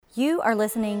You are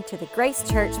listening to the Grace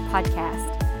Church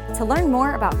podcast. To learn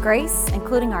more about Grace,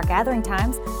 including our gathering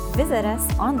times, visit us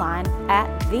online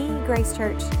at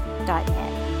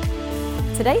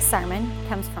thegracechurch.net. Today's sermon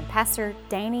comes from Pastor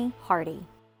Danny Hardy.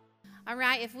 All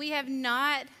right, if we have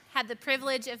not had the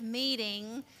privilege of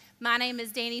meeting, my name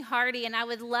is Danny Hardy, and I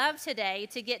would love today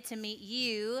to get to meet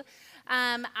you.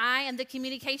 I am the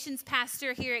communications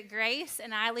pastor here at Grace,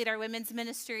 and I lead our women's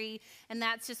ministry, and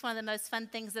that's just one of the most fun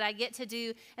things that I get to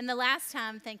do. And the last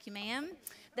time, thank you, ma'am,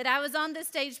 that I was on this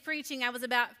stage preaching, I was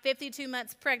about 52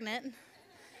 months pregnant.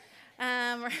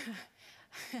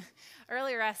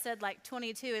 Earlier I said like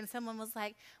 22, and someone was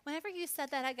like, whenever you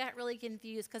said that, I got really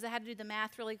confused because I had to do the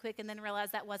math really quick and then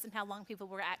realized that wasn't how long people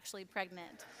were actually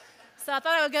pregnant. So I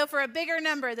thought I would go for a bigger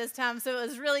number this time so it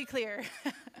was really clear.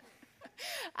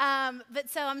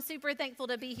 So I'm super thankful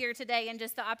to be here today and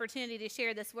just the opportunity to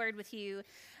share this word with you.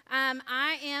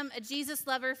 I am a Jesus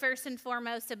lover first and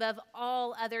foremost above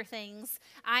all other things.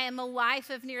 I am a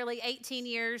wife of nearly 18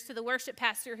 years to the worship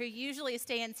pastor who usually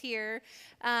stands here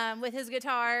with his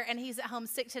guitar, and he's at home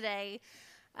sick today.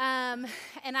 And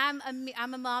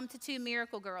I'm a mom to two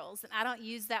miracle girls, and I don't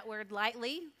use that word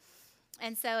lightly.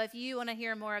 And so if you want to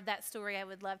hear more of that story, I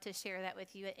would love to share that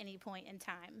with you at any point in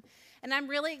time. And I'm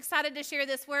really excited to share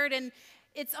this word, and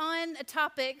it's on a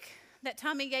topic that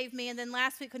Tommy gave me, and then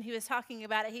last week when he was talking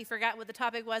about it, he forgot what the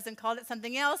topic was and called it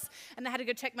something else, and I had to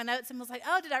go check my notes and was like,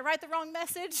 oh, did I write the wrong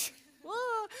message?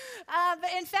 But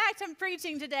in fact, I'm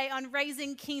preaching today on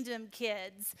raising kingdom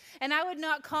kids, and I would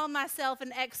not call myself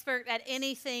an expert at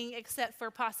anything except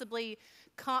for possibly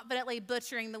confidently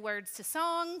butchering the words to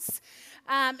songs,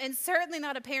 and certainly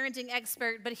not a parenting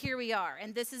expert, but here we are,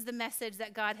 and this is the message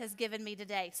that God has given me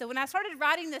today. So when I started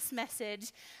writing this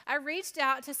message, I reached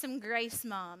out to some Grace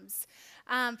moms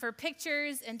for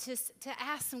pictures and to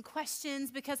ask some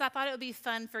questions because I thought it would be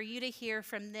fun for you to hear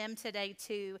from them today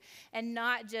too, and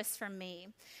not just from me.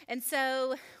 And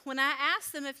so when I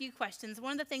asked them a few questions,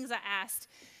 one of the things I asked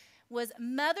was,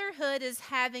 motherhood is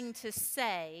having to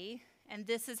say, and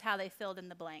this is how they filled in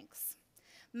the blanks.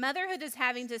 Motherhood is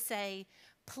having to say,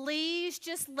 please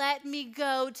just let me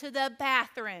go to the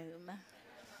bathroom.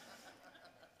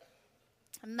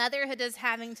 Motherhood is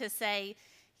having to say,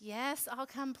 yes, I'll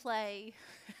come play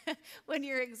when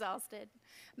you're exhausted.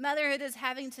 Motherhood is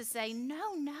having to say,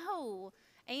 no,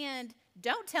 and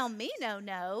don't tell me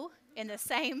no in the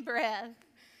same breath.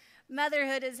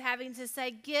 Motherhood is having to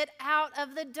say, get out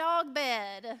of the dog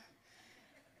bed.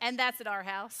 And that's at our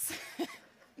house.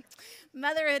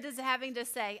 Motherhood is having to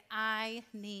say, I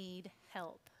need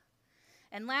help.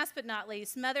 And last but not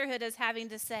least, motherhood is having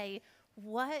to say,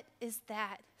 what is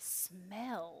that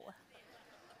smell?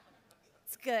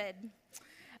 It's good.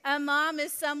 A mom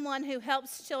is someone who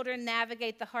helps children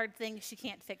navigate the hard things she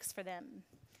can't fix for them.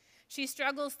 She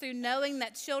struggles through knowing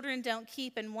that children don't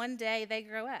keep and one day they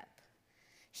grow up.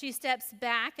 She steps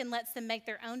back and lets them make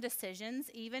their own decisions,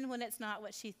 even when it's not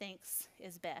what she thinks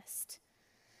is best.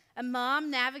 A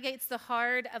mom navigates the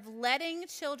hard of letting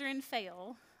children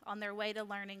fail on their way to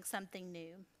learning something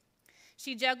new.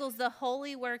 She juggles the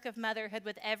holy work of motherhood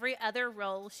with every other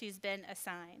role she's been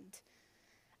assigned.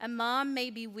 A mom may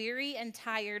be weary and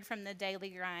tired from the daily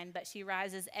grind, but she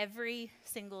rises every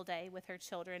single day with her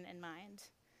children in mind.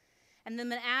 And then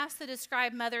when asked to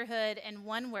describe motherhood in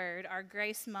one word, our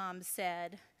Grace mom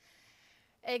said,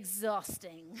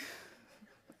 exhausting,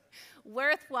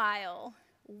 worthwhile,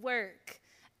 work,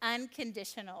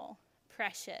 unconditional,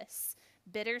 precious,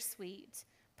 bittersweet,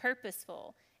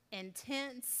 purposeful,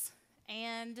 intense,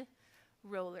 and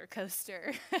roller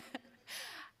coaster.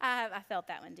 I felt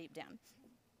that one deep down.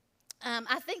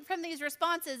 I think from these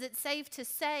responses, it's safe to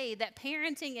say that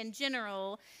parenting in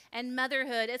general and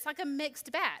motherhood, it's like a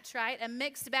mixed batch, right? A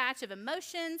mixed batch of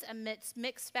emotions, a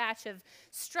mixed batch of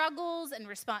struggles and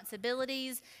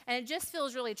responsibilities, and it just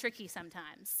feels really tricky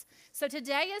sometimes. So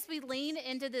today, as we lean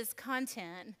into this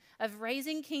content of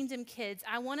raising kingdom kids,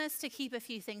 I want us to keep a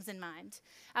few things in mind.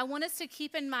 I want us to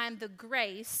keep in mind the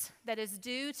grace that is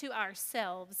due to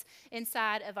ourselves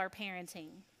inside of our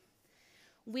parenting.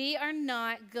 We are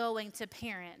not going to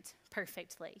parent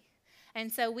perfectly.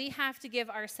 And so we have to give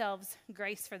ourselves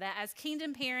grace for that. As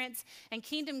kingdom parents and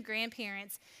kingdom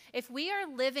grandparents, if we are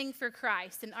living for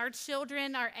Christ and our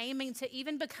children are aiming to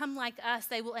even become like us,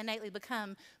 they will innately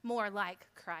become more like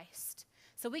Christ.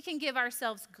 So we can give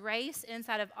ourselves grace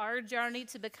inside of our journey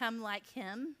to become like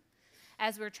Him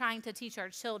as we're trying to teach our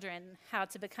children how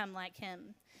to become like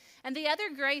Him. And the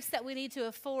other grace that we need to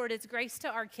afford is grace to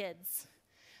our kids,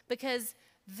 because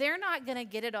they're not going to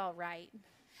get it all right.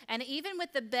 And even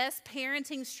with the best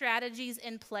parenting strategies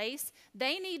in place,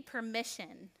 they need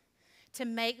permission to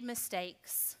make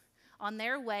mistakes, on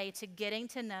their way to getting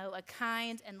to know a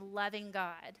kind and loving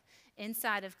God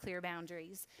inside of Clear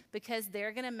Boundaries, because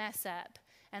they're going to mess up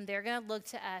and they're going to look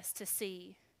to us to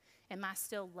see, am I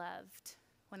still loved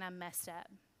when I'm messed up?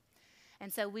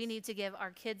 And so we need to give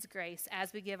our kids grace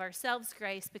as we give ourselves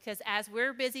grace, because as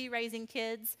we're busy raising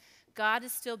kids, God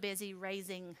is still busy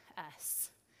raising us.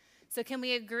 So can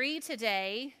we agree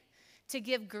today to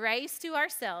give grace to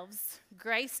ourselves,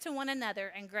 grace to one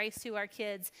another, and grace to our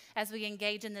kids as we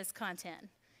engage in this content?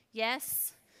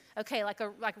 Yes? Okay, like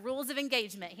rules of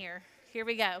engagement here. Here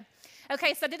we go.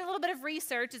 Okay, so I did a little bit of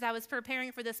research as I was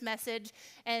preparing for this message,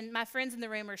 and my friends in the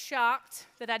room are shocked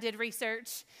that I did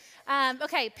research.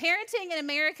 Okay, parenting in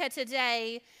America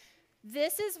today,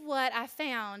 this is what I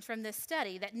found from this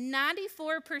study, that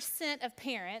 94% of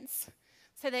parents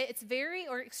say that it's very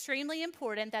or extremely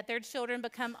important that their children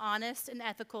become honest and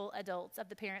ethical adults of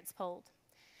the parents polled.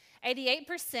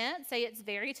 88% say it's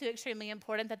very to extremely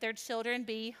important that their children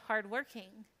be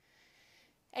hardworking.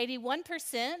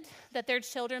 81% that their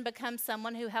children become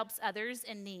someone who helps others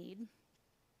in need.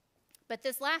 But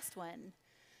this last one,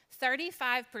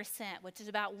 35%, which is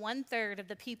about 1/3 of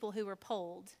the people who were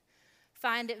polled,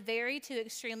 find it very to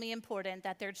extremely important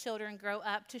that their children grow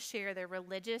up to share their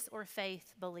religious or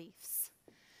faith beliefs.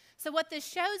 So what this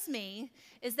shows me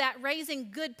is that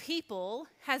raising good people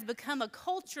has become a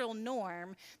cultural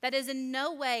norm that is in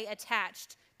no way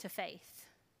attached to faith.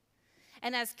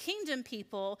 And as kingdom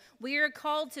people, we are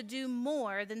called to do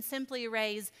more than simply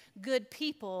raise good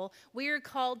people. We are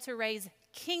called to raise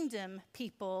kingdom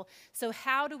people. So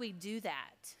how do we do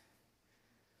that?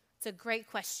 It's a great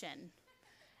question,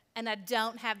 and I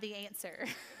don't have the answer.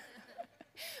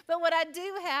 But what I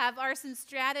do have are some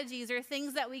strategies or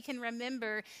things that we can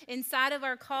remember inside of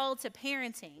our call to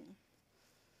parenting,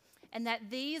 and that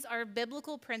these are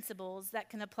biblical principles that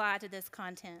can apply to this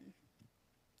content.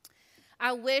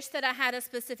 I wish that I had a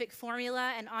specific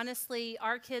formula, and honestly,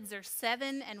 our kids are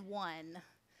 7 and 1,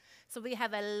 so we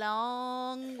have a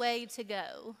long way to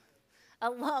go.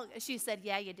 She said,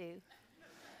 yeah, you do.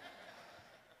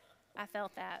 I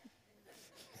felt that.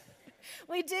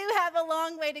 We do have a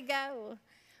long way to go,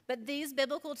 but these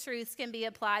biblical truths can be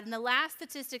applied. And the last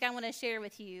statistic I want to share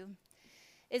with you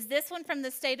is this one from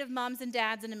the State of Moms and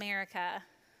Dads in America,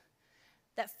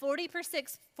 that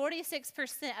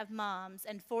 46% of moms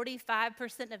and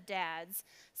 45% of dads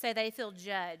say they feel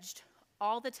judged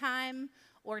all the time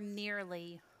or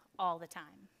nearly all the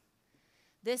time.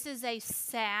 This is a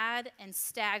sad and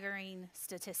staggering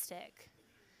statistic.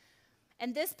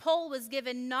 And this poll was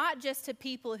given not just to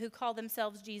people who call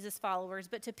themselves Jesus followers,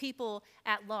 but to people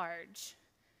at large.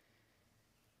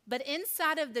 But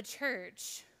inside of the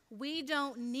church, we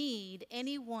don't need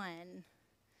anyone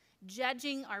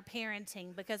judging our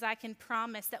parenting, because I can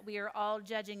promise that we are all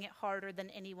judging it harder than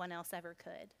anyone else ever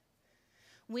could.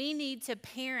 We need to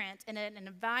parent in an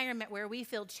environment where we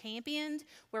feel championed,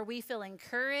 where we feel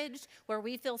encouraged, where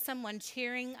we feel someone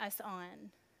cheering us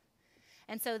on.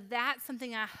 And so that's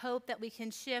something I hope that we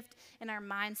can shift in our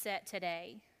mindset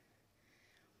today.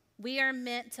 We are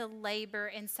meant to labor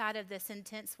inside of this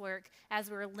intense work as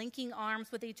we're linking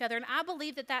arms with each other. And I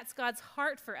believe that that's God's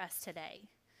heart for us today,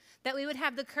 that we would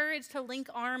have the courage to link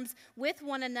arms with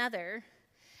one another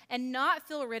and not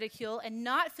feel ridicule and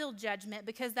not feel judgment,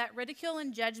 because that ridicule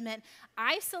and judgment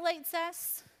isolates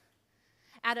us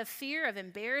out of fear of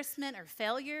embarrassment or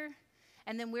failure,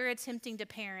 and then we're attempting to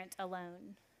parent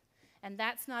alone. And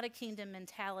that's not a kingdom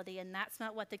mentality, and that's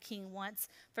not what the King wants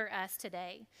for us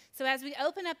today. So as we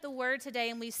open up the Word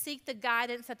today and we seek the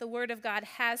guidance that the Word of God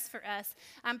has for us,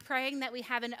 I'm praying that we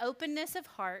have an openness of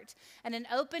heart and an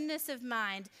openness of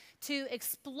mind to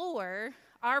explore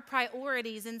our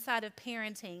priorities inside of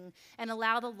parenting and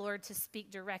allow the Lord to speak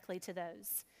directly to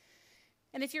those.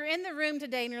 And if you're in the room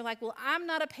today and you're like, well, I'm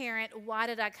not a parent, why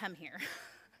did I come here?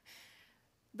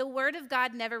 The Word of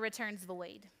God never returns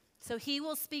void. So he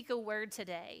will speak a word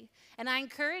today. And I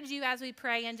encourage you, as we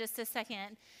pray in just a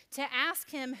second, to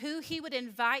ask him who he would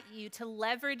invite you to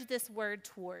leverage this word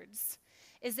towards.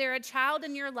 Is there a child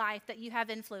in your life that you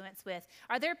have influence with?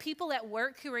 Are there people at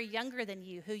work who are younger than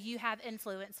you who you have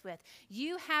influence with?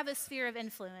 You have a sphere of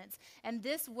influence, and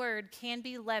this word can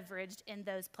be leveraged in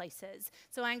those places.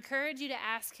 So I encourage you to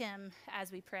ask him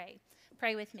as we pray.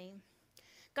 Pray with me.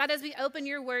 God, as we open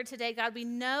your word today, God, we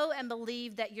know and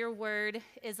believe that your word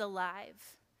is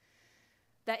alive,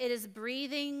 that it is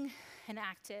breathing and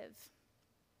active.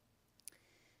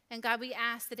 And God, we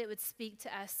ask that it would speak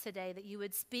to us today, that you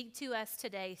would speak to us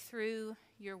today through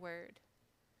your word.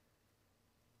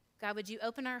 God, would you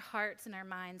open our hearts and our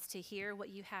minds to hear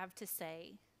what you have to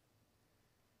say?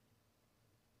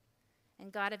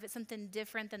 And God, if it's something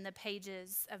different than the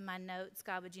pages of my notes,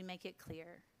 God, would you make it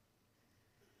clear?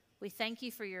 We thank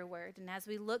you for your word. And as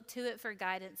we look to it for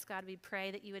guidance, God, we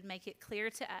pray that you would make it clear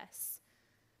to us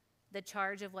the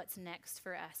charge of what's next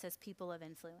for us as people of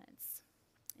influence.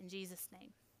 In Jesus' name,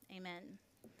 amen.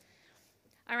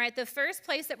 All right, the first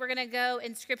place that we're going to go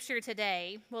in Scripture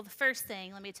today, well, the first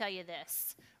thing, let me tell you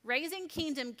this. Raising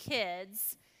kingdom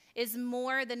kids is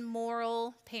more than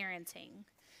moral parenting.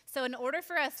 So in order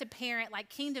for us to parent like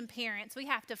kingdom parents, we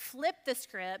have to flip the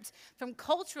script from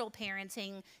cultural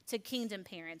parenting to kingdom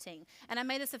parenting. And I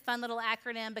made this a fun little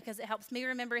acronym because it helps me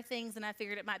remember things, and I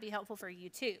figured it might be helpful for you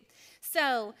too.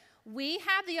 So we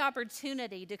have the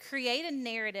opportunity to create a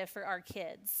narrative for our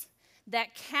kids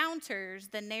that counters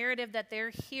the narrative that they're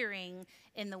hearing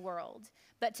in the world.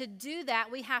 But to do that,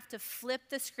 we have to flip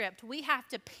the script. We have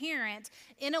to parent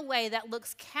in a way that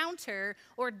looks counter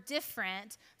or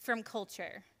different from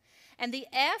culture. And the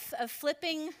F of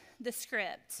flipping the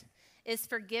script is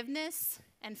forgiveness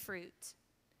and fruit.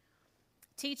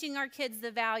 Teaching our kids the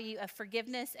value of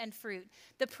forgiveness and fruit.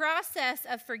 The process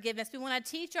of forgiveness, we want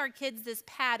to teach our kids this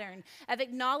pattern of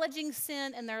acknowledging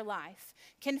sin in their life,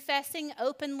 confessing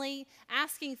openly,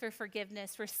 asking for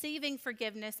forgiveness, receiving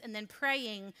forgiveness, and then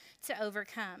praying to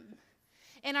overcome.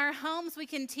 In our homes, we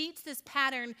can teach this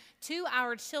pattern to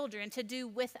our children to do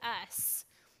with us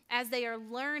as they are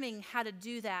learning how to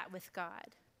do that with God.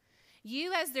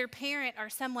 You as their parent are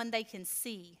someone they can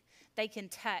see, they can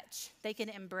touch, they can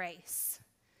embrace.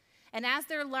 And as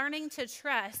they're learning to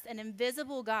trust an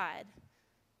invisible God,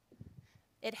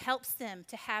 it helps them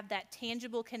to have that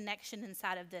tangible connection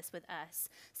inside of this with us.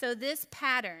 So this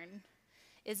pattern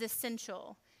is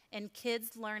essential in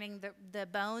kids learning the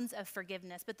bones of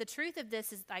forgiveness. But the truth of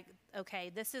this is like,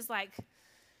 okay, this is like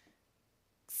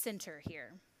center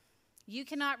here. You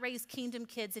cannot raise kingdom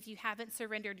kids if you haven't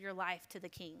surrendered your life to the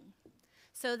King.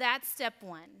 So that's step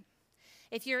one.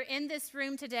 If you're in this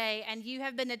room today and you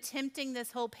have been attempting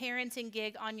this whole parenting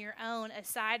gig on your own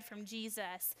aside from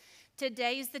Jesus,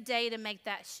 today's the day to make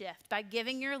that shift by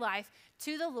giving your life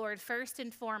to the Lord first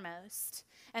and foremost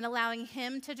and allowing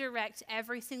Him to direct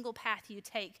every single path you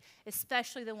take,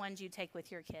 especially the ones you take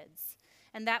with your kids.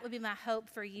 And that would be my hope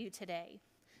for you today.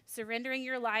 Surrendering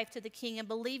your life to the King and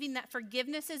believing that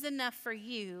forgiveness is enough for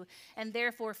you and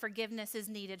therefore forgiveness is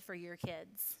needed for your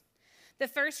kids. The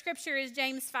first scripture is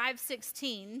James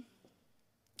 5:16,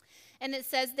 and it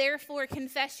says, "Therefore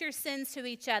confess your sins to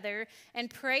each other and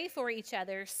pray for each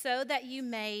other so that you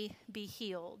may be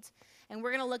healed." And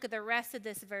we're going to look at the rest of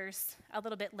this verse a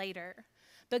little bit later.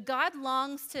 But God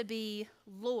longs to be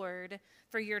Lord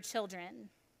for your children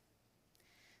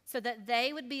so that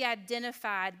they would be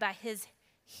identified by His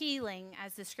healing,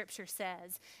 as the scripture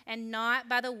says, and not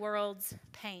by the world's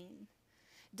pain.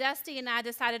 Dusty and I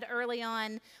decided early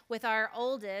on with our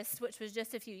oldest, which was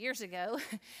just a few years ago,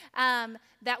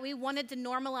 that we wanted to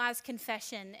normalize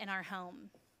confession in our home.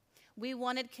 We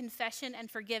wanted confession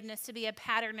and forgiveness to be a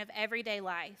pattern of everyday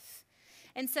life.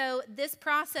 And so this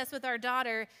process with our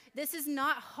daughter, this is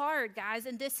not hard, guys,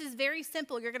 and this is very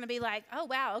simple. You're going to be like, oh,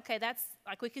 wow, okay, that's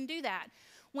like we can do that.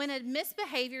 When a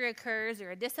misbehavior occurs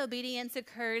or a disobedience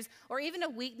occurs or even a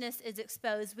weakness is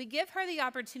exposed, we give her the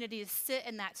opportunity to sit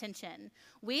in that tension.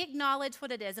 We acknowledge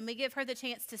what it is, and we give her the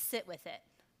chance to sit with it.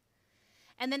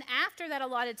 And then after that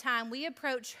allotted time, we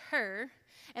approach her,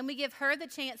 and we give her the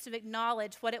chance to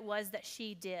acknowledge what it was that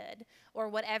she did or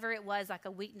whatever it was, like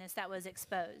a weakness that was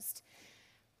exposed.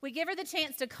 We give her the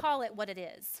chance to call it what it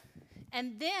is.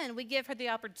 And then we give her the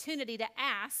opportunity to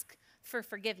ask for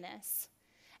forgiveness.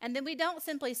 And then we don't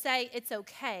simply say, it's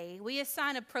okay. We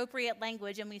assign appropriate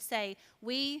language and we say,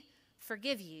 we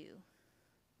forgive you.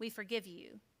 We forgive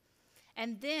you.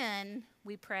 And then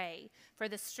we pray for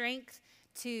the strength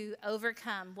to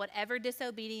overcome whatever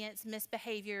disobedience,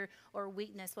 misbehavior, or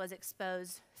weakness was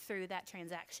exposed through that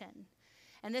transaction.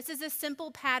 And this is a simple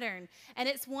pattern, and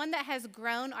it's one that has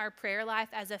grown our prayer life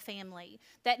as a family.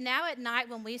 That now at night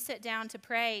when we sit down to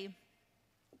pray,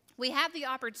 we have the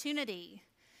opportunity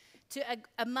to,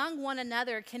 among one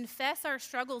another, confess our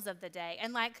struggles of the day.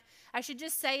 And like, I should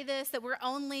just say this, that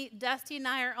Dusty and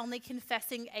I are only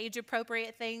confessing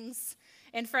age-appropriate things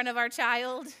in front of our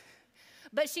child.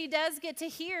 But she does get to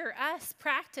hear us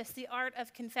practice the art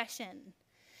of confession.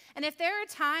 And if there are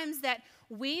times that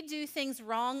we do things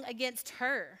wrong against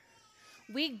her,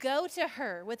 we go to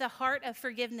her with a heart of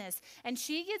forgiveness, and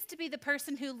she gets to be the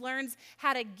person who learns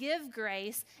how to give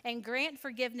grace and grant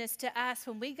forgiveness to us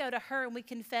when we go to her and we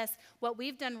confess what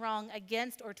we've done wrong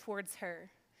against or towards her.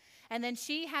 And then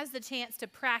she has the chance to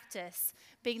practice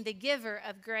being the giver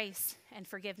of grace and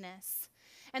forgiveness.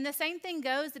 And the same thing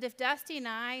goes that if Dusty and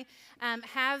I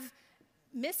have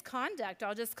misconduct,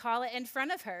 I'll just call it, in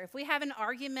front of her. If we have an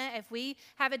argument, if we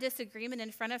have a disagreement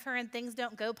in front of her and things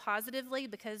don't go positively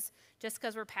because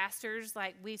we're pastors,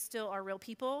 like we still are real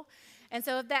people. And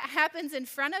so if that happens in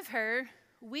front of her,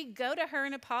 we go to her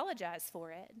and apologize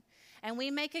for it. And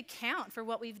we make account for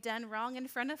what we've done wrong in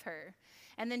front of her.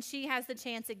 And then she has the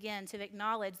chance again to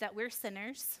acknowledge that we're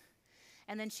sinners.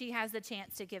 And then she has the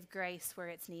chance to give grace where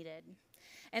it's needed.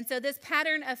 And so this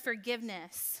pattern of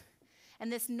forgiveness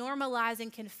and this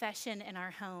normalizing confession in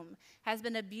our home has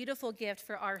been a beautiful gift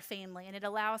for our family, and it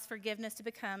allows forgiveness to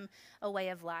become a way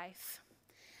of life.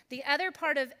 The other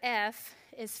part of F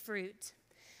is fruit.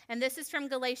 And this is from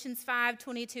Galatians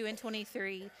 5:22 and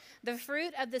 23. The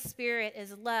fruit of the Spirit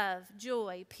is love,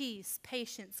 joy, peace,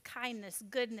 patience, kindness,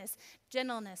 goodness,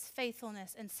 gentleness,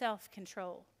 faithfulness, and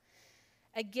self-control.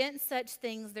 Against such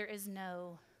things there is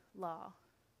no law.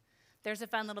 There's a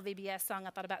fun little VBS song I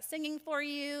thought about singing for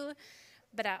you,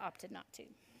 but I opted not to.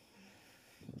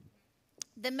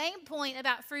 The main point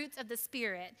about fruits of the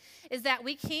Spirit is that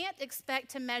we can't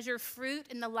expect to measure fruit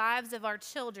in the lives of our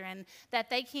children that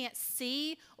they can't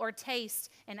see or taste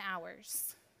in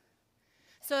ours.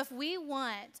 So if we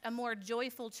want a more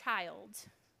joyful child,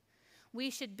 we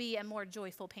should be a more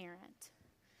joyful parent.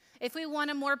 If we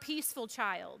want a more peaceful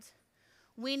child,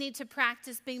 we need to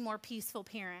practice being more peaceful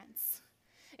parents.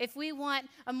 If we want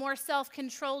a more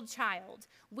self-controlled child,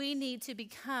 we need to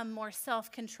become more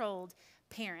self-controlled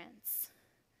parents.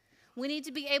 We need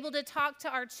to be able to talk to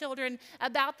our children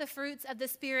about the fruits of the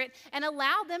Spirit and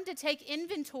allow them to take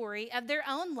inventory of their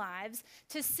own lives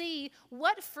to see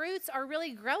what fruits are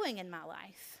really growing in my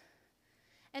life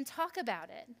and talk about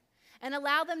it and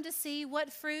allow them to see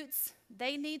what fruits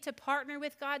they need to partner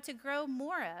with God to grow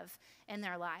more of in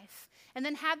their life. And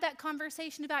then have that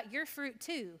conversation about your fruit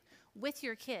too with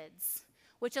your kids,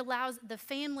 which allows the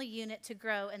family unit to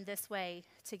grow in this way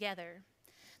together.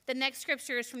 The next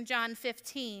scripture is from John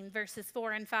 15, verses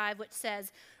 4 and 5, which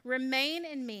says, "Remain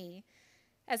in me,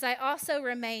 as I also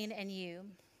remain in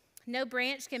you. No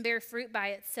branch can bear fruit by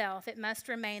itself. It must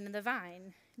remain in the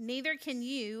vine. Neither can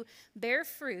you bear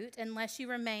fruit unless you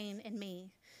remain in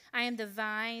me. I am the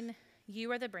vine,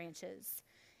 you are the branches.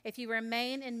 If you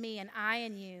remain in me and I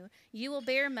in you, you will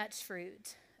bear much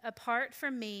fruit. Apart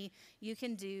from me, you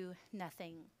can do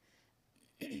nothing."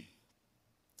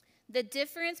 The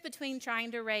difference between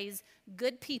trying to raise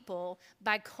good people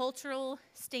by cultural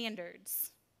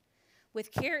standards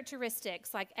with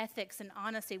characteristics like ethics and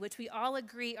honesty, which we all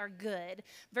agree are good,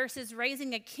 versus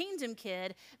raising a kingdom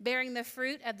kid bearing the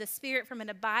fruit of the Spirit from an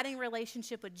abiding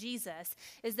relationship with Jesus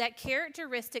is that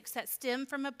characteristics that stem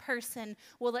from a person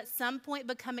will at some point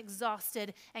become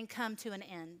exhausted and come to an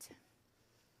end.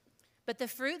 But the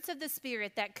fruits of the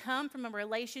Spirit that come from a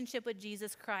relationship with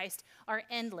Jesus Christ are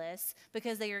endless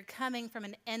because they are coming from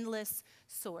an endless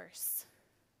source.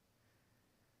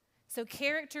 So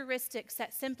characteristics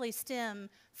that simply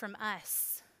stem from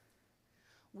us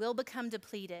will become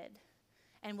depleted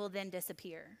and will then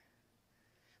disappear.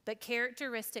 But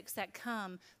characteristics that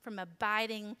come from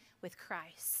abiding with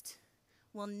Christ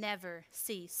will never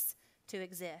cease to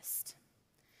exist.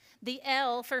 The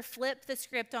L for flip the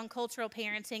script on cultural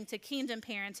parenting to kingdom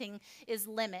parenting is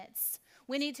limits.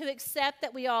 We need to accept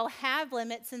that we all have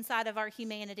limits inside of our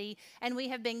humanity, and we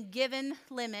have been given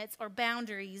limits or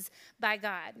boundaries by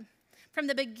God. From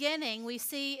the beginning, we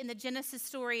see in the Genesis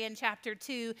story in chapter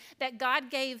 2 that God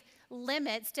gave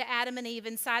limits to Adam and Eve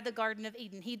inside the Garden of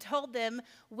Eden. He told them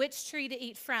which tree to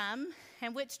eat from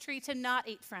and which tree to not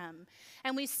eat from.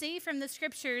 And we see from the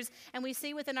scriptures and we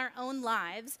see within our own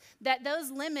lives that those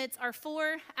limits are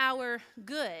for our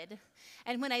good.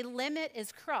 And when a limit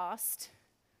is crossed,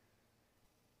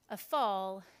 a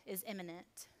fall is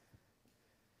imminent.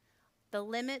 The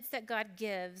limits that God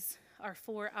gives are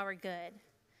for our good.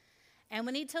 And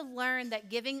we need to learn that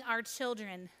giving our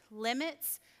children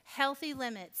limits, healthy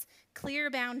limits, clear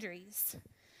boundaries,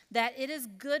 that it is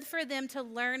good for them to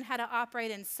learn how to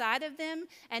operate inside of them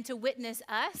and to witness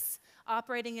us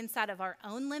operating inside of our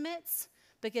own limits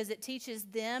because it teaches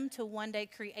them to one day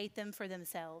create them for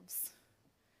themselves.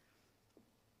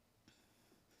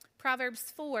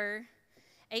 Proverbs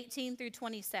 4:18 through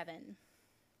 27.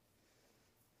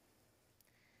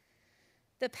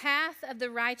 The path of the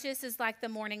righteous is like the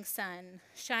morning sun,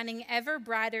 shining ever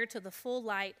brighter to the full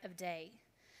light of day.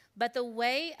 But the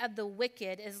way of the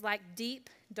wicked is like deep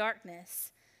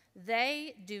darkness.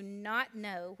 They do not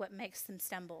know what makes them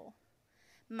stumble.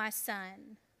 My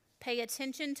son, Pay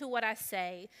attention to what I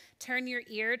say. Turn your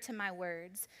ear to my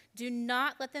words. Do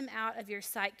not let them out of your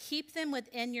sight. Keep them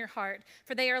within your heart,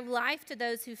 for they are life to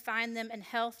those who find them and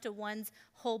health to one's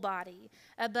whole body.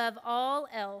 Above all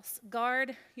else,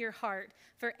 guard your heart,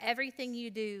 for everything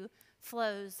you do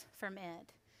flows from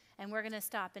it. And we're going to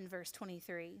stop in verse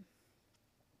 23.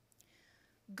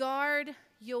 Guard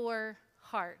your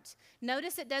heart.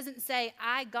 Notice it doesn't say,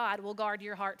 I, God, will guard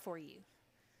your heart for you.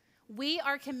 We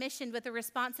are commissioned with the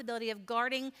responsibility of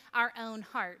guarding our own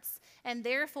hearts. And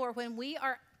therefore, when we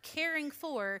are caring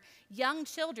for young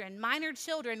children, minor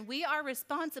children, we are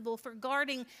responsible for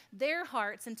guarding their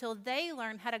hearts until they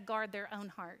learn how to guard their own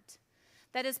heart.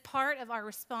 That is part of our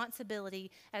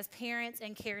responsibility as parents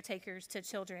and caretakers to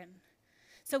children.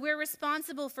 So we're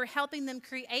responsible for helping them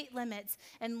create limits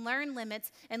and learn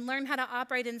how to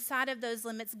operate inside of those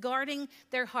limits, guarding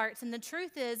their hearts. And the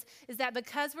truth is that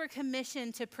because we're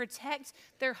commissioned to protect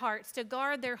their hearts, to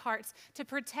guard their hearts, to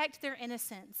protect their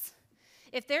innocence,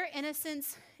 if their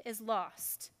innocence is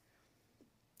lost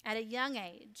at a young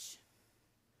age,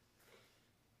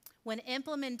 when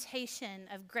implementation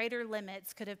of greater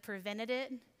limits could have prevented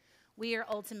it, we are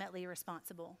ultimately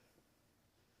responsible.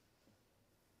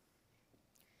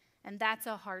 And that's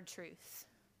a hard truth.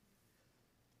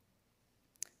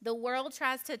 The world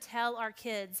tries to tell our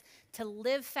kids to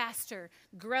live faster,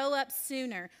 grow up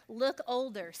sooner, look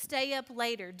older, stay up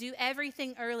later, do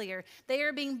everything earlier. They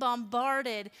are being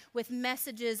bombarded with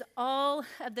messages all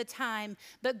of the time.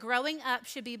 But growing up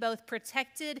should be both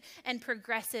protected and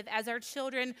progressive as our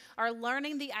children are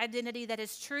learning the identity that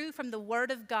is true from the Word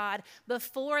of God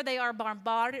before they are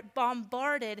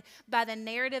bombarded by the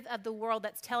narrative of the world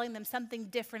that's telling them something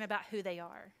different about who they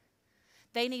are.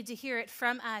 They need to hear it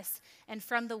from us and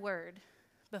from the Word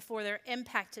before they're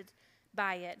impacted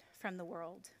by it from the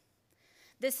world.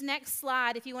 This next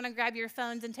slide, if you want to grab your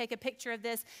phones and take a picture of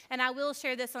this, and I will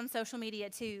share this on social media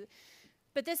too.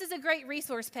 But this is a great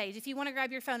resource page. If you want to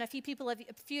grab your phone, a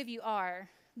few of you are.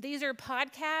 These are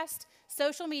podcasts,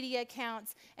 social media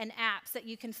accounts, and apps that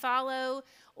you can follow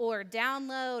or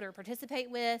download or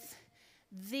participate with.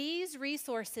 These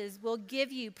resources will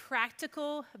give you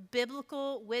practical,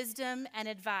 biblical wisdom and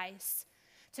advice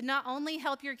to not only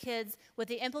help your kids with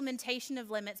the implementation of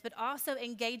limits, but also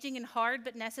engaging in hard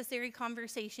but necessary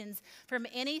conversations from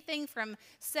anything from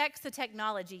sex to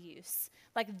technology use.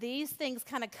 Like these things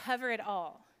kind of cover it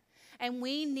all. And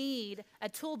we need a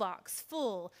toolbox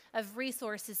full of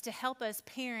resources to help us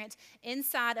parent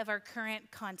inside of our current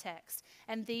context.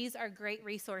 And these are great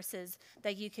resources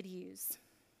that you could use.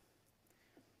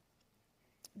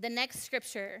 The next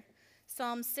scripture,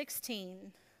 Psalm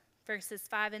 16, verses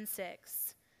 5 and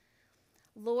 6.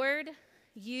 Lord,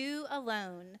 you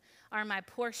alone are my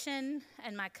portion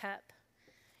and my cup.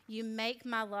 You make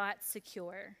my lot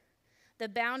secure. The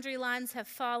boundary lines have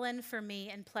fallen for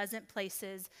me in pleasant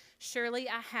places. Surely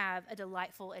I have a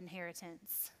delightful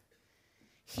inheritance.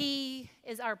 He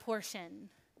is our portion.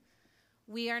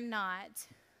 We are not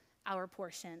our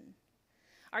portion.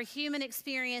 Our human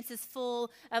experience is full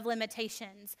of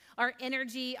limitations. Our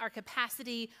energy, our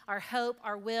capacity, our hope,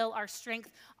 our will, our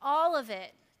strength, all of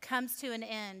it comes to an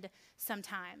end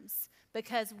sometimes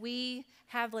because we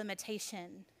have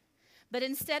limitation. But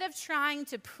instead of trying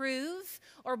to prove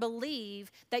or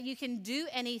believe that you can do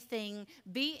anything,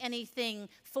 be anything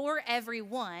for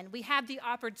everyone, we have the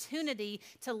opportunity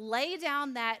to lay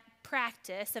down that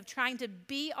practice of trying to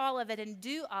be all of it and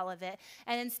do all of it,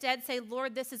 and instead say,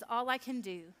 Lord, this is all I can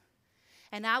do.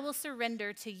 And I will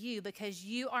surrender to you because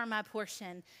you are my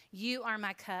portion, you are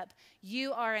my cup,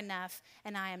 you are enough,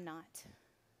 and I am not.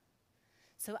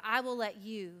 So I will let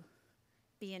you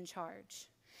be in charge.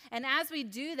 And as we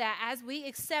do that, as we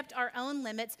accept our own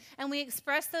limits and we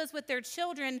express those with their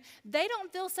children, they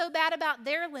don't feel so bad about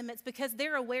their limits because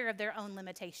they're aware of their own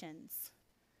limitations.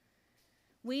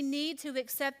 We need to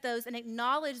accept those and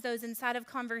acknowledge those inside of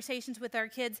conversations with our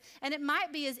kids. And it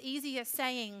might be as easy as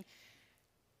saying,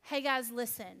 hey guys,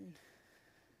 listen,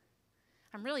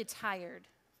 I'm really tired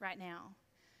right now,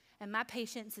 and my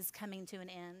patience is coming to an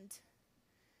end.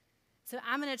 So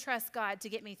I'm going to trust God to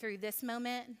get me through this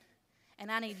moment,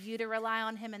 and I need you to rely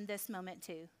on him in this moment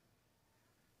too.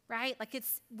 Right? Like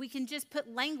we can just put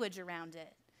language around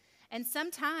it. And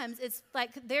sometimes it's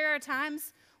like there are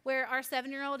times where our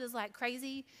 7-year-old is like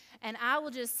crazy, and I will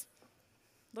just,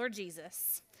 Lord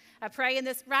Jesus, I pray in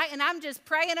this, right? And I'm just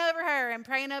praying over her and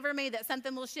praying over me that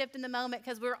something will shift in the moment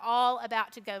because we're all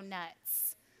about to go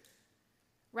nuts,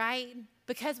 right?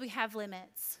 Because we have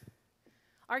limits.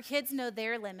 Our kids know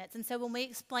their limits, and so when we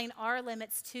explain our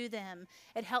limits to them,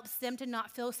 it helps them to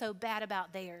not feel so bad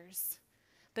about theirs.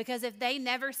 Because if they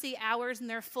never see ours and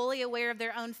they're fully aware of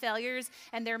their own failures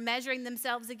and they're measuring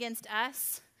themselves against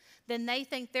us, then they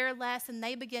think they're less and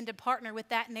they begin to partner with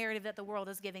that narrative that the world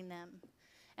is giving them.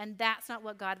 And that's not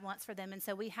what God wants for them. And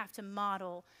so we have to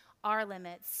model our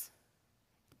limits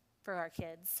for our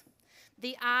kids.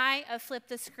 The I of flip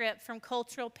the script from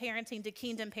cultural parenting to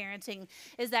kingdom parenting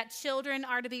is that children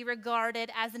are to be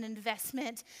regarded as an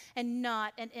investment and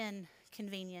not an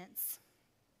inconvenience.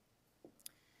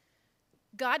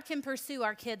 God can pursue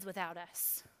our kids without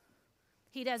us.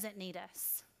 He doesn't need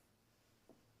us.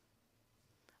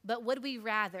 But would we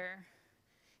rather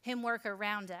him work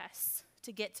around us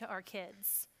to get to our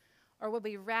kids, or would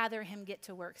we rather him get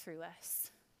to work through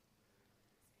us?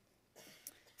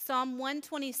 Psalm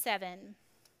 127,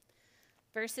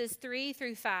 verses 3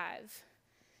 through 5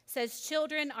 says,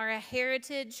 "Children are a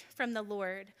heritage from the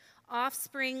Lord,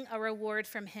 offspring a reward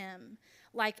from him.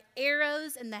 Like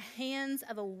arrows in the hands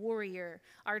of a warrior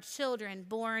are children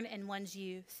born in one's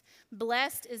youth.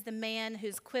 Blessed is the man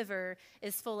whose quiver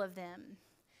is full of them."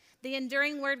 The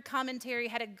Enduring Word Commentary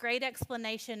had a great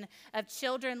explanation of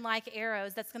children like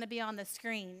arrows that's going to be on the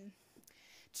screen.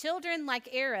 Children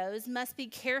like arrows must be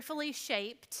carefully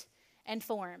shaped and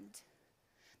formed.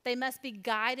 They must be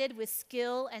guided with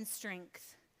skill and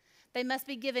strength. They must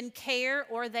be given care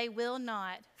or they will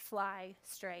not fly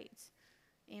straight.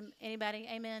 Anybody?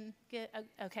 Amen? Good?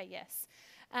 Okay, yes.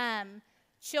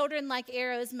 Children like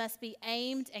arrows must be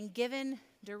aimed and given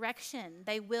direction.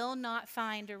 They will not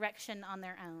find direction on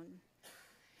their own.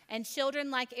 And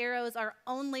children like arrows are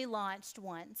only launched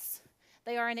once.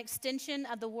 They are an extension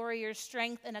of the warrior's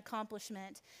strength and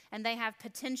accomplishment, and they have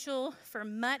potential for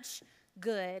much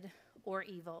good or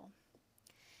evil.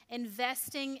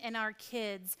 Investing in our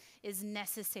kids is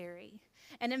necessary.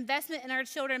 An investment in our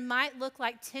children might look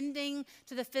like tending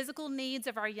to the physical needs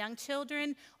of our young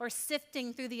children or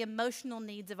sifting through the emotional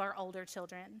needs of our older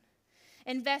children.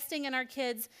 Investing in our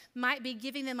kids might be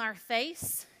giving them our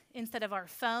face instead of our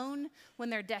phone when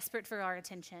they're desperate for our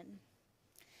attention.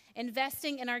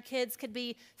 Investing in our kids could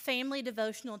be family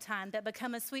devotional time that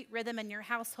become a sweet rhythm in your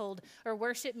household or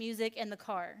worship music in the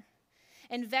car.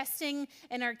 Investing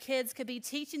in our kids could be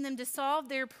teaching them to solve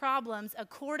their problems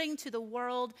according to the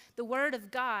Word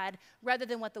of God, rather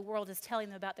than what the world is telling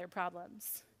them about their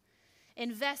problems.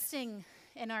 Investing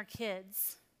in our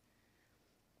kids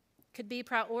could be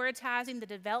prioritizing the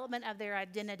development of their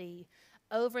identity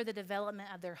over the development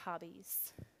of their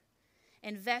hobbies.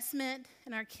 Investment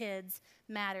in our kids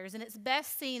matters, and it's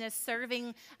best seen as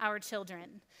serving our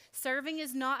children. Serving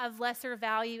is not of lesser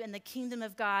value in the kingdom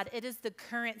of God. It is the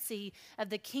currency of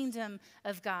the kingdom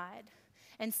of God.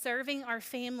 And serving our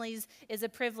families is a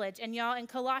privilege. And y'all, in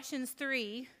Colossians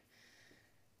 3,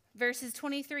 verses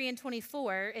 23 and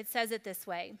 24, it says it this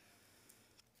way: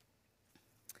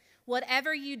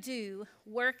 "Whatever you do,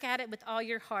 work at it with all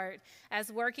your heart,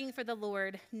 as working for the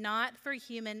Lord, not for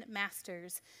human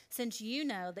masters, since you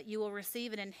know that you will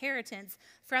receive an inheritance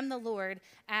from the Lord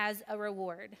as a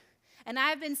reward." And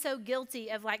I've been so guilty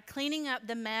of cleaning up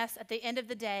the mess at the end of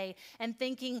the day and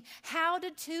thinking, how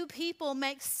did two people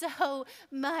make so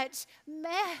much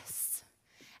mess?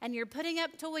 And you're putting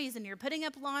up toys and you're putting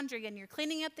up laundry and you're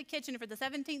cleaning up the kitchen for the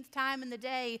 17th time in the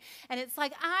day. And it's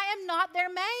like, I am not their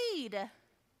maid.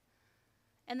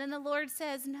 And then the Lord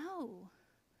says, no,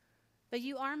 but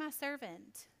you are my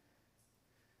servant.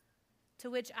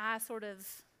 To which I sort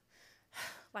of,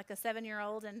 like a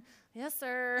 7-year-old, and yes,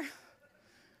 sir,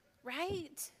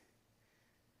 right?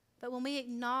 But when we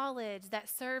acknowledge that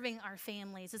serving our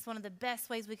families is one of the best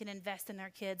ways we can invest in our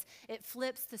kids, it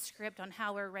flips the script on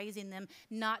how we're raising them,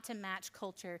 not to match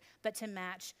culture, but to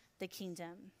match the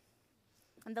kingdom.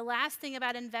 And the last thing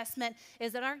about investment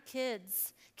is that our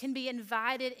kids can be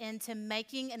invited into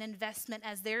making an investment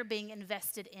as they're being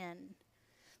invested in.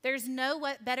 There's no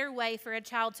better way for a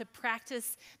child to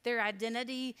practice their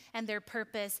identity and their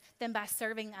purpose than by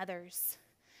serving others.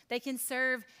 They can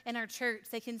serve in our church.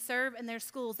 They can serve in their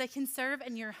schools. They can serve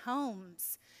in your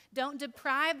homes. Don't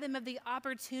deprive them of the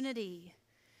opportunity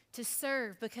to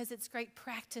serve, because it's great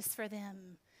practice for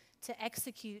them to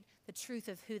execute the truth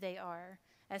of who they are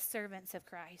as servants of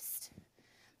Christ.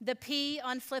 The P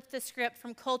on flip the script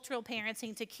from cultural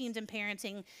parenting to kingdom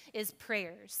parenting is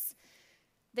prayers.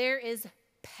 There is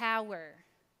power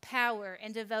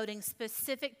in devoting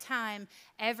specific time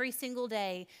every single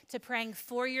day to praying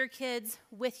for your kids,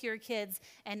 with your kids,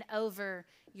 and over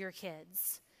your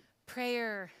kids.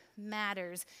 Prayer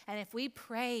matters. And if we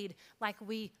prayed like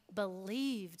we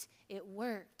believed it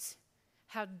worked,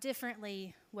 how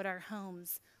differently would our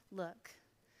homes look?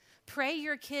 Pray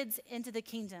your kids into the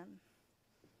kingdom.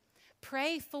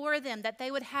 Pray for them that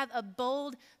they would have a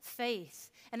bold faith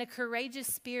and a courageous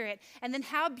spirit. And then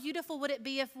how beautiful would it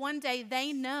be if one day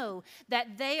they know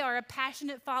that they are a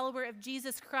passionate follower of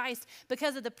Jesus Christ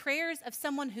because of the prayers of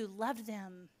someone who loved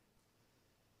them?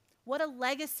 What a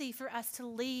legacy for us to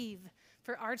leave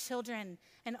for our children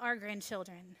and our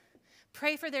grandchildren.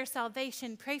 Pray for their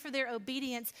salvation. Pray for their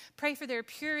obedience. Pray for their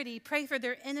purity. Pray for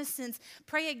their innocence.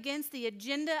 Pray against the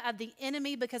agenda of the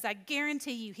enemy, because I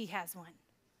guarantee you he has one.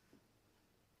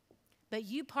 But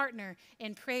you partner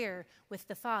in prayer with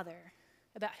the Father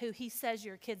about who he says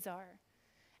your kids are,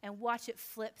 and watch it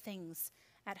flip things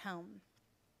at home.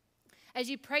 As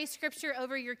you pray scripture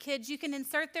over your kids, you can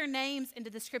insert their names into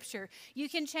the scripture. You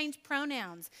can change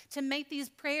pronouns to make these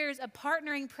prayers a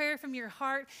partnering prayer from your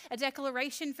heart, a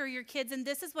declaration for your kids. And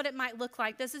this is what it might look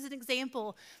like. This is an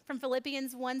example from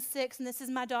Philippians 1:6, and this is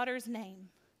my daughter's name.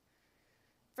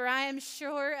 For I am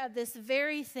sure of this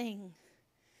very thing,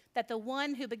 that the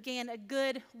one who began a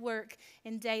good work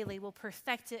in daily will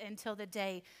perfect it until the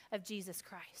day of Jesus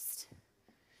Christ.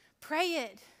 Pray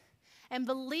it and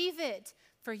believe it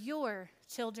for your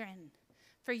children,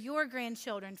 for your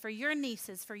grandchildren, for your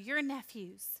nieces, for your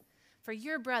nephews, for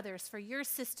your brothers, for your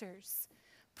sisters.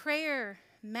 Prayer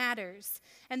matters.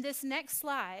 And this next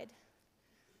slide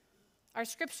are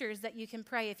scriptures that you can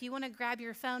pray. If you want to grab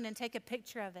your phone and take a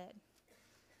picture of it.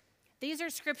 These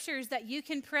are scriptures that you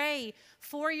can pray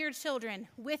for your children,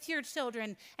 with your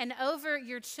children, and over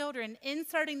your children,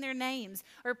 inserting their names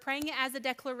or praying it as a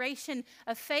declaration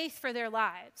of faith for their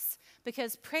lives.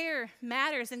 Because prayer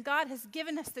matters, and God has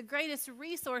given us the greatest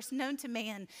resource known to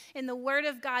man in the Word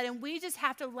of God, and we just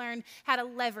have to learn how to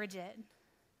leverage it.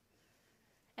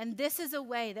 And this is a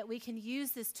way that we can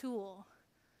use this tool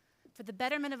for the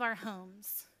betterment of our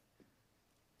homes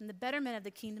and the betterment of the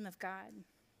kingdom of God.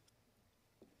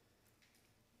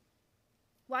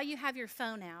 While you have your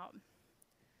phone out,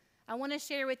 I want to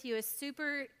share with you a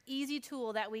super easy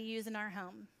tool that we use in our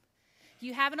home.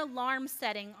 You have an alarm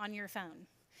setting on your phone.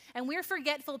 And we're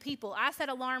forgetful people. I set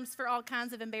alarms for all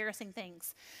kinds of embarrassing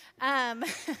things that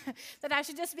I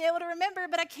should just be able to remember,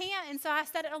 but I can't. And so I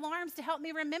set alarms to help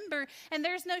me remember. And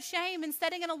there's no shame in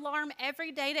setting an alarm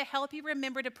every day to help you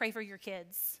remember to pray for your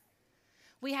kids.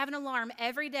 We have an alarm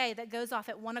every day that goes off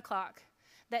at 1 o'clock.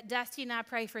 That Dusty and I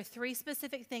pray for 3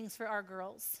 specific things for our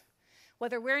girls.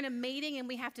 Whether we're in a meeting and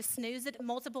we have to snooze it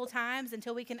multiple times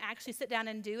until we can actually sit down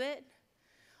and do it,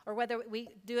 or whether we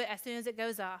do it as soon as it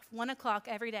goes off. 1 o'clock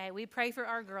every day, we pray for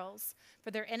our girls,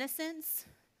 for their innocence,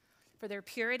 for their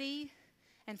purity,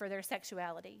 and for their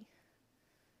sexuality.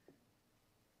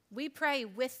 We pray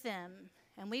with them,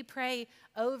 and we pray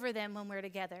over them when we're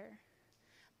together.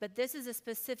 But this is a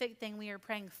specific thing we are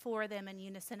praying for them in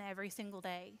unison every single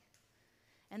day.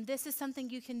 And this is something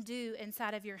you can do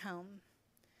inside of your home.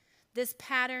 This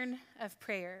pattern of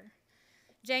prayer.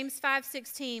 James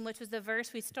 5:16, which was the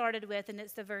verse we started with, and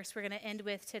it's the verse we're going to end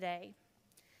with today.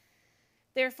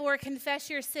 Therefore, confess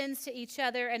your sins to each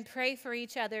other and pray for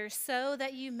each other so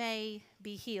that you may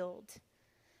be healed.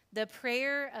 The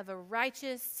prayer of a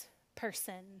righteous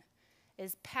person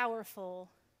is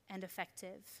powerful and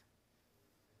effective.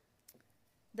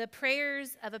 The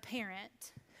prayers of a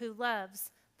parent who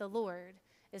loves the Lord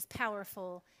is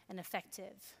powerful and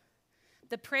effective.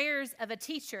 The prayers of a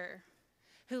teacher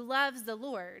who loves the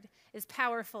Lord is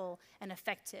powerful and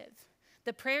effective.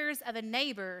 The prayers of a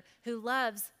neighbor who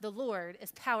loves the Lord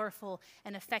is powerful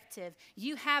and effective.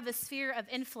 You have a sphere of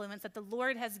influence that the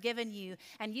Lord has given you,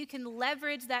 and you can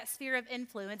leverage that sphere of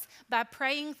influence by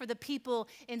praying for the people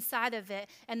inside of it.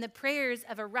 And the prayers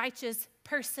of a righteous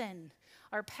person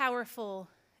are powerful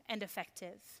and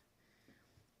effective.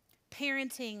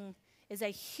 Parenting is a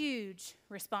huge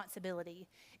responsibility.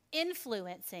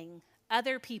 Influencing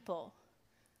other people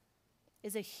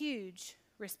is a huge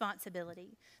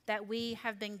responsibility that we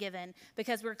have been given,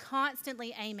 because we're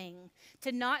constantly aiming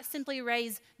to not simply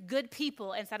raise good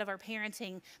people inside of our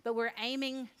parenting, but we're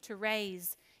aiming to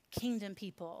raise kingdom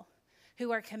people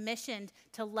who are commissioned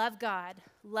to love God,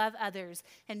 love others,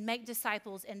 and make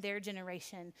disciples in their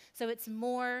generation. So it's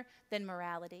more than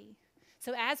morality.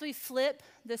 So as we flip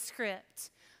the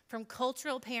script from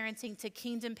cultural parenting to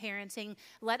kingdom parenting,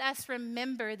 let us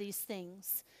remember these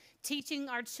things, teaching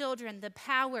our children the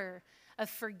power of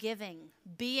forgiving,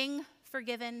 being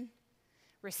forgiven,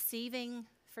 receiving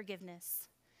forgiveness,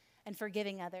 and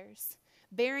forgiving others.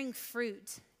 bearing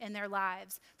fruit in their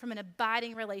lives from an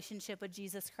abiding relationship with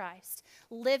Jesus Christ,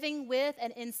 living with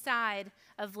and inside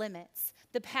of limits,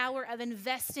 the power of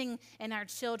investing in our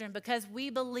children because we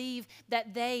believe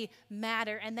that they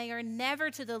matter and they are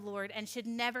never to the Lord and should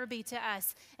never be to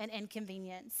us an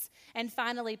inconvenience. And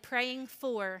finally, praying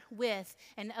for, with,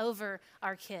 and over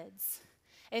our kids.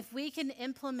 If we can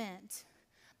implement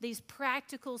these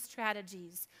practical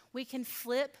strategies, we can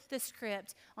flip the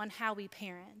script on how we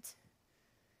parent.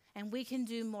 And we can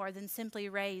do more than simply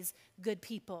raise good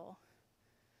people.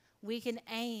 We can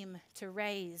aim to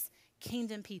raise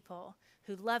kingdom people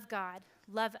who love God,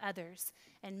 love others,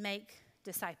 and make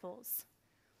disciples.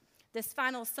 This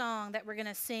final song that we're going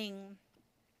to sing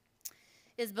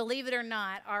is, believe it or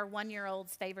not, our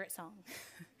 1-year-old's favorite song.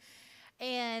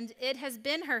 And it has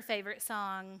been her favorite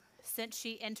song since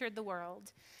she entered the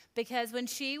world, because when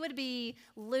she would be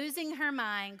losing her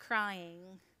mind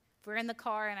crying, if we're in the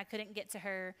car and I couldn't get to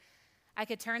her, I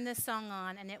could turn this song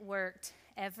on and it worked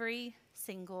every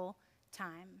single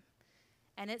time.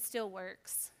 And it still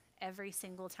works every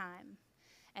single time.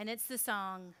 And it's the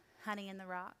song, Honey in the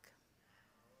Rock.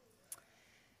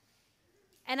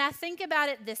 And I think about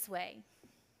it this way.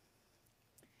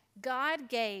 God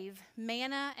gave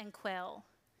manna and quail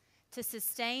to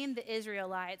sustain the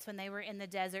Israelites when they were in the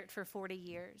desert for 40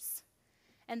 years.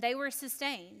 And they were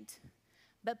sustained.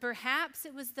 But perhaps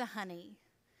it was the honey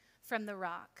from the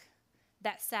rock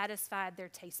that satisfied their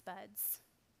taste buds.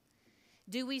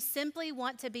 Do we simply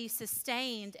want to be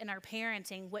sustained in our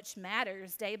parenting, which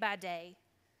matters day by day?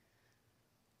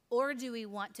 Or do we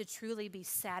want to truly be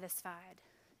satisfied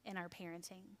in our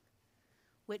parenting,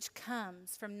 which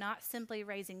comes from not simply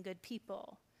raising good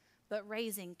people, but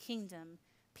raising kingdom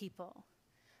people?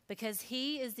 Because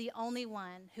He is the only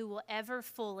one who will ever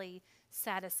fully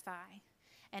satisfy.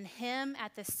 And Him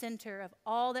at the center of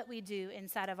all that we do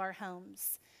inside of our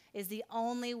homes is the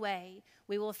only way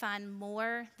we will find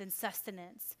more than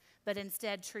sustenance, but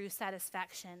instead true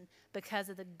satisfaction because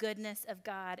of the goodness of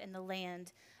God in the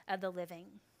land of the living.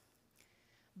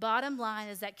 Bottom line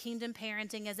is that kingdom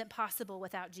parenting isn't possible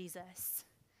without Jesus.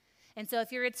 And so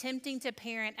if you're attempting to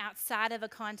parent outside of a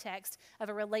context of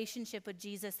a relationship with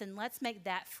Jesus, then let's make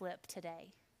that flip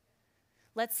today.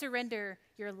 Let's surrender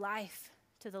your life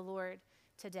to the Lord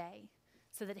today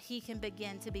so that He can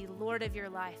begin to be Lord of your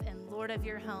life and Lord of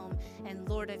your home and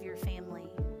Lord of your family.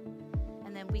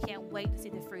 And then we can't wait to see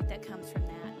the fruit that comes from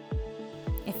that.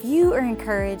 If you are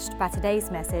encouraged by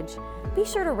today's message, be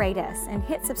sure to rate us and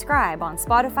hit subscribe on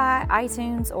Spotify,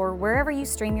 iTunes, or wherever you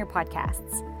stream your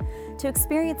podcasts. To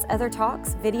experience other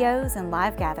talks, videos, and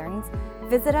live gatherings,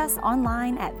 visit us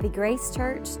online at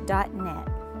thegracechurch.net.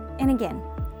 And again,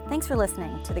 thanks for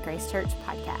listening to the Grace Church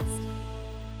Podcast.